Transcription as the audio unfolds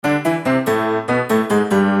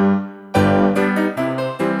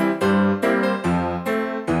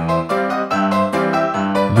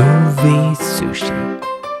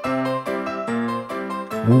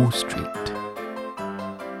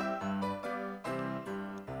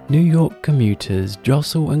New York commuters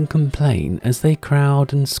jostle and complain as they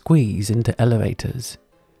crowd and squeeze into elevators.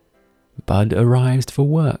 Bud arrives for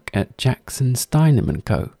work at Jackson Steinem &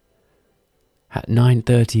 Co. At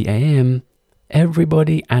 9:30 a.m.,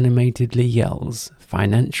 everybody animatedly yells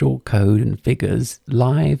financial code and figures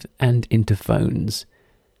live and into phones.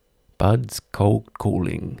 Bud's cold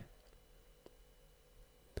calling.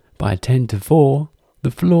 By 10 to 4,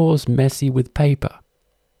 the floor's messy with paper.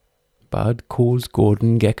 Bud calls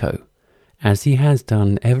Gordon Gekko, as he has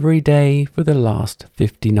done every day for the last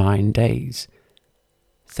 59 days.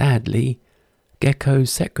 Sadly,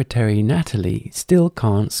 Gekko's secretary Natalie still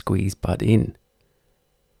can't squeeze Bud in.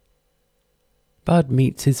 Bud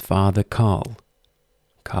meets his father Carl.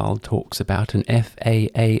 Carl talks about an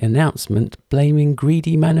FAA announcement blaming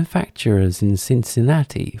greedy manufacturers in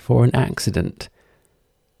Cincinnati for an accident.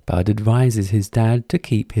 Bud advises his dad to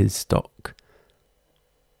keep his stock.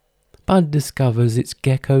 Bud discovers it's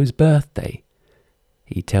Gekko's birthday.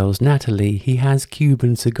 He tells Natalie he has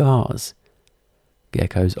Cuban cigars.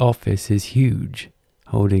 Gekko's office is huge,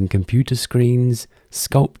 holding computer screens,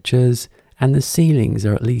 sculptures, and the ceilings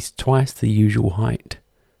are at least twice the usual height.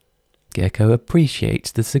 Gekko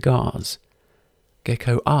appreciates the cigars.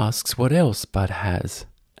 Gekko asks what else Bud has,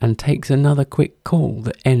 and takes another quick call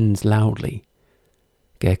that ends loudly.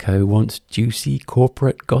 Gekko wants juicy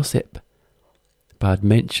corporate gossip. Bud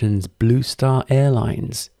mentions Blue Star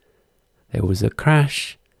Airlines. There was a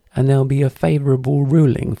crash, and there'll be a favourable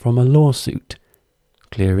ruling from a lawsuit,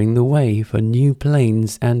 clearing the way for new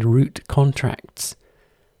planes and route contracts.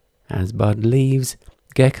 As Bud leaves,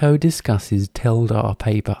 Gekko discusses Teldar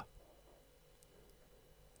paper.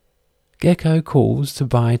 Gekko calls to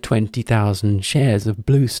buy 20,000 shares of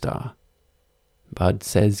Blue Star. Bud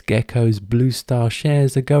says Gekko's Blue Star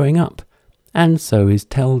shares are going up, and so is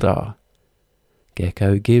Teldar.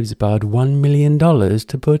 Gekko gives Bud $1 million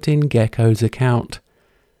to put in Gekko's account.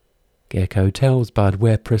 Gekko tells Bud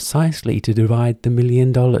where precisely to divide the $1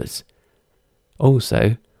 million.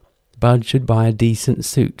 Also, Bud should buy a decent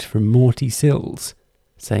suit from Morty Sills,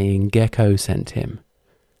 saying Gekko sent him.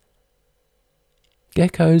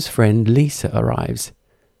 Gekko's friend Lisa arrives.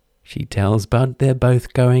 She tells Bud they're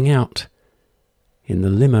both going out. In the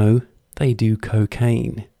limo, they do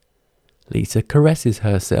cocaine. Lisa caresses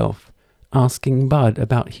herself, asking Bud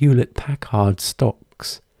about Hewlett-Packard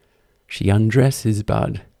stocks. She undresses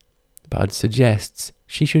Bud. Bud suggests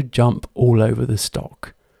she should jump all over the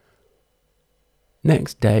stock.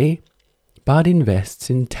 Next day, Bud invests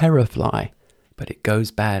in Terrafly, but it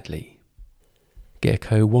goes badly.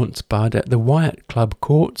 Gekko wants Bud at the Wyatt Club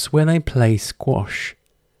courts where they play squash.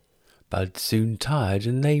 Bud's soon tired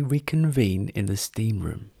and they reconvene in the steam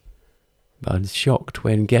room. Bud's shocked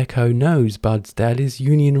when Gekko knows Bud's dad is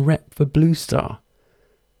union rep for Blue Star.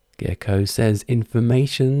 Gekko says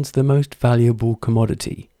information's the most valuable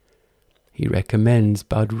commodity. He recommends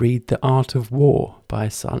Bud read The Art of War by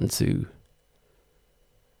Sun Tzu.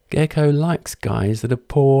 Gekko likes guys that are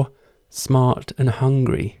poor, smart and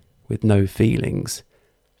hungry, with no feelings.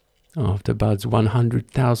 After Bud's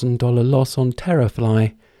 $100,000 loss on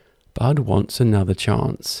Terrafly, Bud wants another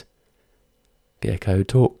chance. Gekko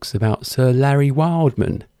talks about Sir Larry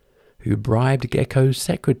Wildman, who bribed Gekko's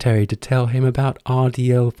secretary to tell him about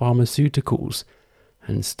RDL Pharmaceuticals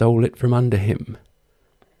and stole it from under him.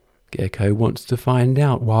 Gekko wants to find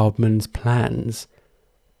out Wildman's plans.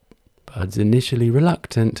 Bud's initially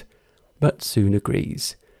reluctant, but soon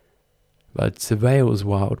agrees. Bud surveils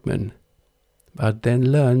Wildman. Bud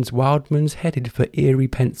then learns Wildman's headed for Erie,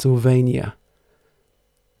 Pennsylvania.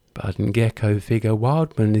 Bud and Gekko figure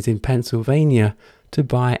Wildman is in Pennsylvania to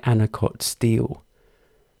buy Anacott Steel.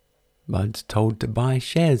 Bud's told to buy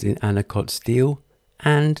shares in Anacott Steel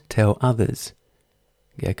and tell others.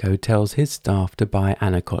 Gekko tells his staff to buy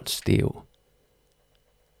Anacott Steel.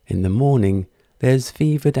 In the morning, there's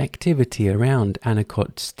fevered activity around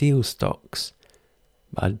Anacott Steel stocks.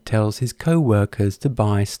 Bud tells his co-workers to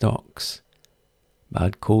buy stocks.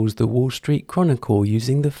 Bud calls the Wall Street Chronicle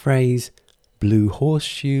using the phrase, "Blue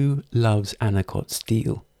Horseshoe loves Anacott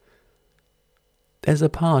Steel." There's a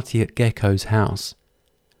party at Gekko's house,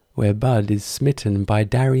 where Bud is smitten by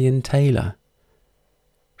Darian Taylor.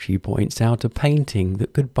 She points out a painting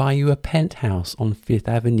that could buy you a penthouse on Fifth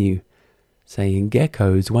Avenue, saying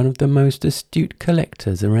Gekko's one of the most astute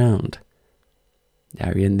collectors around.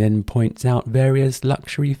 Darian then points out various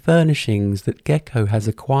luxury furnishings that Gekko has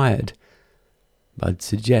acquired. Bud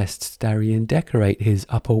suggests Darian decorate his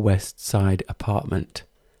Upper West Side apartment.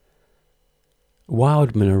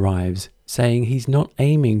 Wildman arrives, saying he's not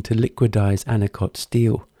aiming to liquidize Anacott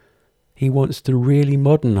Steel. He wants to really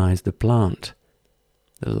modernize the plant.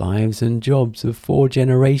 The lives and jobs of 4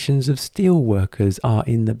 generations of steel workers are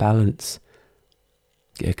in the balance.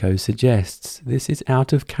 Gecko suggests this is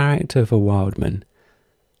out of character for Wildman.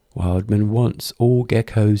 Wildman wants all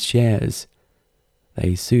Gecko's shares.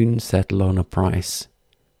 They soon settle on a price.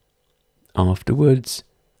 Afterwards,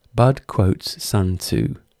 Bud quotes Sun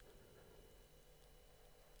Tzu.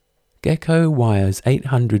 Gecko wires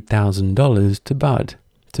 $800,000 to Bud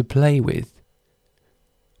to play with.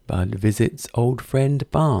 Bud visits old friend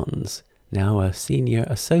Barnes, now a senior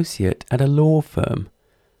associate at a law firm.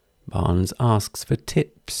 Barnes asks for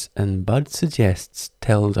tips and Bud suggests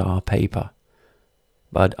Teldar paper.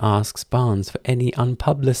 Bud asks Barnes for any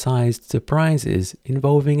unpublicized surprises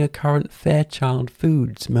involving a current Fairchild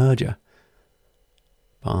Foods merger.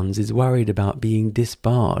 Barnes is worried about being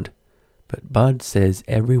disbarred, but Bud says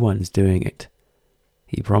everyone's doing it.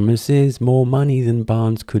 He promises more money than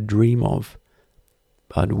Barnes could dream of.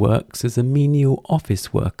 Bud works as a menial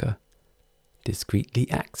office worker, discreetly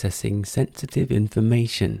accessing sensitive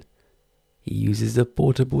information. He uses a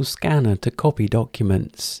portable scanner to copy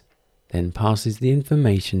documents, then passes the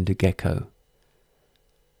information to Gecko.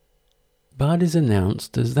 Bud is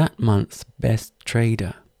announced as that month's best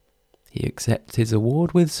trader. He accepts his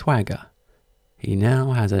award with swagger. He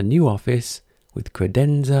now has a new office with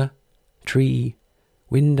credenza, tree,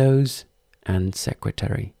 windows, and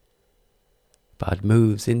secretary. Bud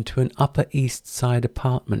moves into an Upper East Side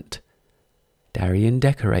apartment. Darian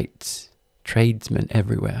decorates, tradesmen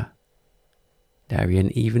everywhere.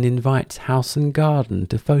 Darian even invites House and Garden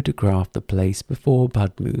to photograph the place before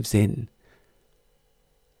Bud moves in.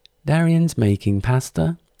 Darian's making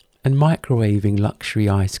pasta and microwaving luxury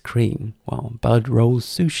ice cream while Bud rolls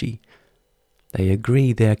sushi. They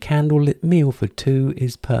agree their candlelit meal for 2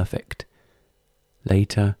 is perfect.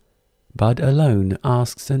 Later, Bud alone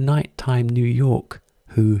asks a nighttime New York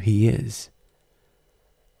who he is.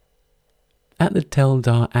 At the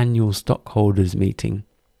Teldar annual stockholders meeting,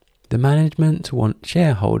 the management want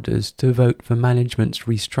shareholders to vote for management's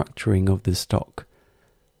restructuring of the stock.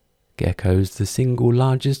 Gecko's the single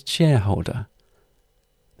largest shareholder.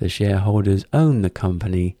 The shareholders own the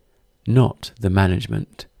company, not the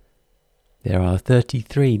management. There are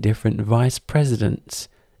 33 different vice presidents,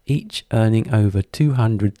 each earning over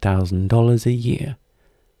 $200,000 a year.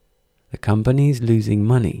 The company's losing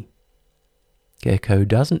money. Gecko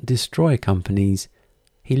doesn't destroy companies,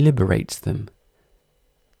 he liberates them.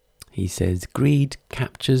 He says greed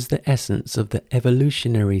captures the essence of the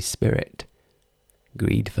evolutionary spirit.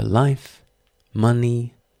 Greed for life,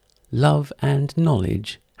 money, love and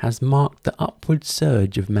knowledge has marked the upward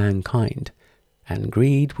surge of mankind, and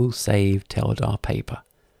greed will save Teldar paper.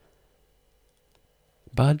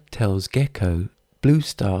 Bud tells Gecko Blue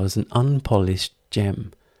Star's an unpolished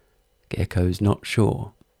gem. Gecko's not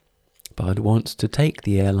sure. Bud wants to take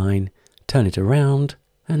the airline, turn it around,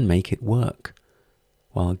 and make it work.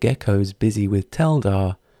 While Gecko's busy with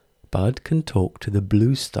Teldar, Bud can talk to the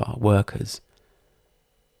Blue Star workers.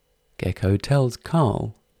 Gecko tells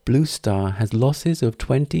Carl Blue Star has losses of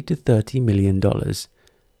 $20 to $30 million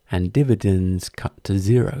and dividends cut to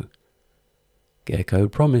 0. Gecko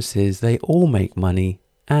promises they all make money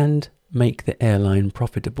and make the airline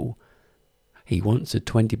profitable. He wants a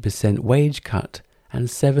 20% wage cut and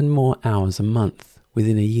 7 more hours a month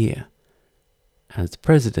within a year. As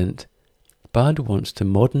president, Bud wants to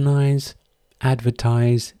modernize,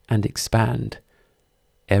 advertise, and expand.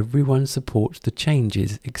 Everyone supports the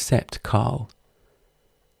changes except Carl.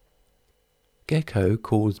 Gecko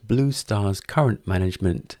calls Blue Star's current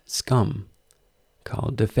management scum.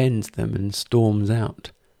 Carl defends them and storms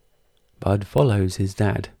out. Bud follows his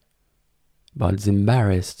dad. Bud's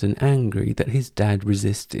embarrassed and angry that his dad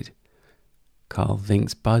resisted. Carl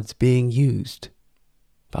thinks Bud's being used.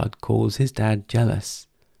 Bud calls his dad jealous.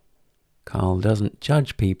 Carl doesn't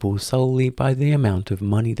judge people solely by the amount of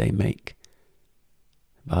money they make.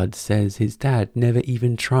 Bud says his dad never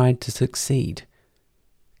even tried to succeed.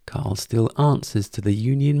 Carl still answers to the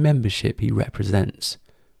union membership he represents.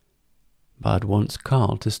 Bud wants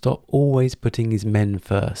Carl to stop always putting his men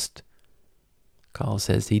first. Carl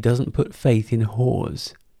says he doesn't put faith in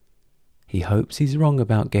whores. He hopes he's wrong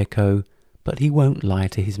about Gecko, but he won't lie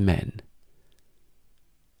to his men.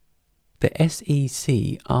 The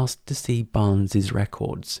SEC asked to see Barnes's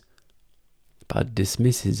records. Bud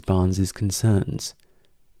dismisses Barnes's concerns.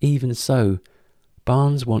 Even so,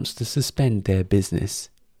 Barnes wants to suspend their business.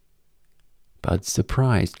 Bud's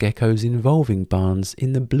surprised Gecko's involving Barnes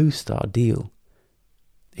in the Blue Star deal.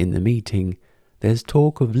 In the meeting, there's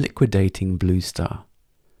talk of liquidating Blue Star.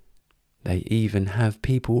 They even have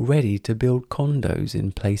people ready to build condos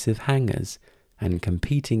in place of hangars and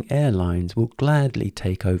competing airlines will gladly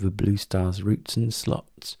take over Blue Star's routes and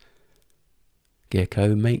slots.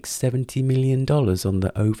 Gecko makes $70 million on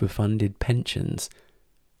the overfunded pensions.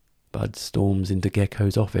 Bud storms into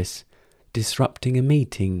Gecko's office, disrupting a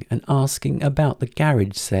meeting and asking about the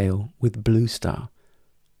garage sale with Blue Star.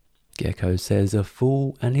 Gecko says a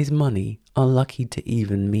fool and his money are lucky to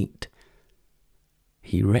even meet.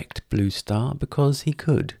 He wrecked Blue Star because he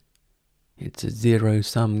could. It's a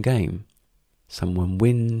zero-sum game. Someone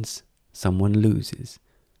wins, someone loses.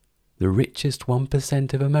 The richest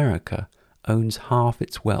 1% of America owns half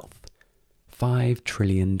its wealth, $5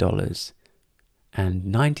 trillion, and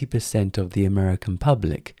 90% of the American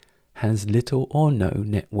public has little or no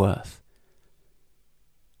net worth.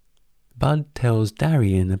 Bud tells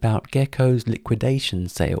Darian about Gecko's liquidation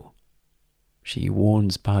sale. She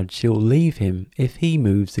warns Bud she'll leave him if he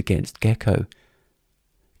moves against Gecko.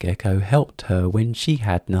 Gecko helped her when she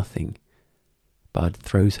had nothing. Bud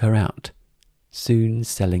throws her out, soon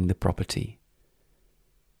selling the property.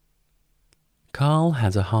 Carl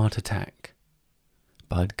has a heart attack.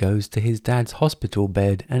 Bud goes to his dad's hospital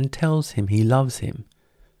bed and tells him he loves him.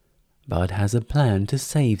 Bud has a plan to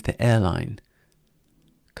save the airline.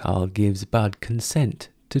 Carl gives Bud consent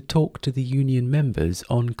to talk to the union members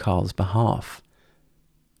on Carl's behalf.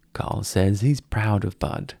 Carl says he's proud of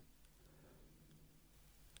Bud.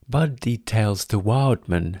 Bud details to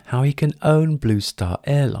Wildman how he can own Blue Star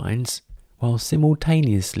Airlines while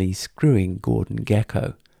simultaneously screwing Gordon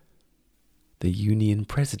Gekko. The union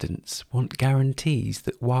presidents want guarantees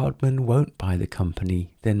that Wildman won't buy the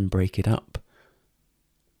company, then break it up.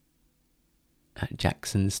 At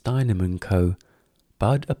Jackson Steinem & Co.,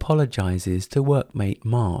 Bud apologizes to workmate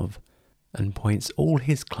Marv and points all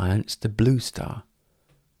his clients to Blue Star.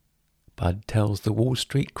 Bud tells the Wall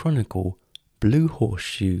Street Chronicle Blue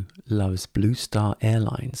Horseshoe loves Blue Star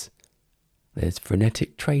Airlines. There's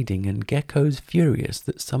frenetic trading and Gekko's furious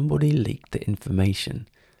that somebody leaked the information.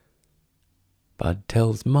 Bud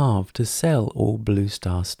tells Marv to sell all Blue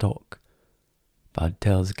Star stock. Bud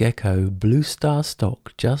tells Gekko Blue Star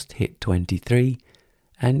stock just hit 23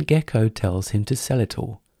 and Gekko tells him to sell it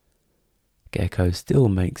all. Gekko still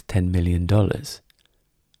makes $10 million.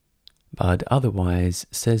 Bud otherwise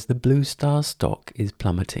says the Blue Star stock is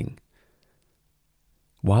plummeting.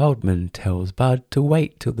 Wildman tells Bud to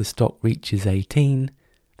wait till the stock reaches 18,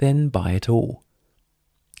 then buy it all.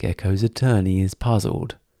 Gekko's attorney is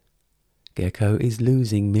puzzled. Gekko is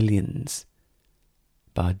losing millions.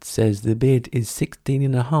 Bud says the bid is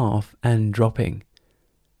 16.5 and dropping.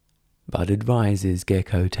 Bud advises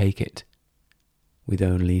Gekko take it. With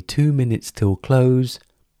only 2 minutes till close,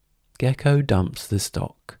 Gekko dumps the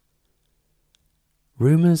stock.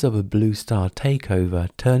 Rumours of a Blue Star takeover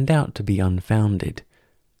turned out to be unfounded.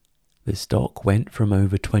 The stock went from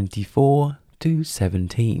over 24 to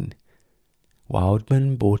 17.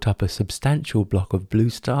 Wildman bought up a substantial block of Blue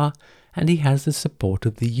Star and he has the support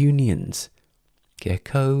of the unions.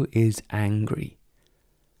 Gekko is angry.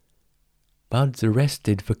 Bud's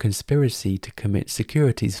arrested for conspiracy to commit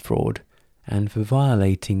securities fraud and for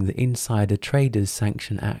violating the Insider Traders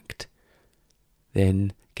Sanction Act.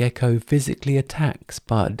 Then Gekko physically attacks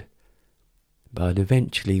Bud. Bud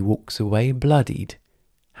eventually walks away bloodied,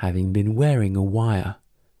 having been wearing a wire.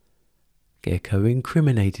 Gekko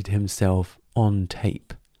incriminated himself on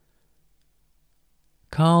tape.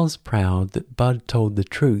 Carl's proud that Bud told the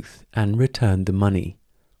truth and returned the money.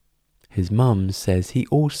 His mum says he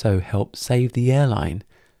also helped save the airline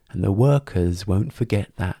and the workers won't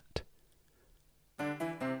forget that.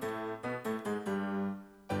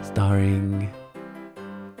 Starring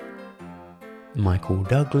Michael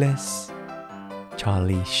Douglas,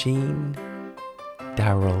 Charlie Sheen,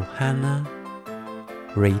 Daryl Hannah,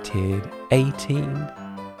 rated 18,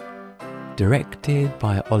 directed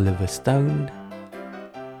by Oliver Stone,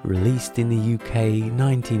 released in the UK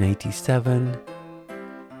 1987,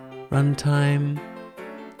 runtime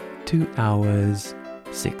 2 hours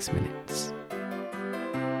 6 minutes.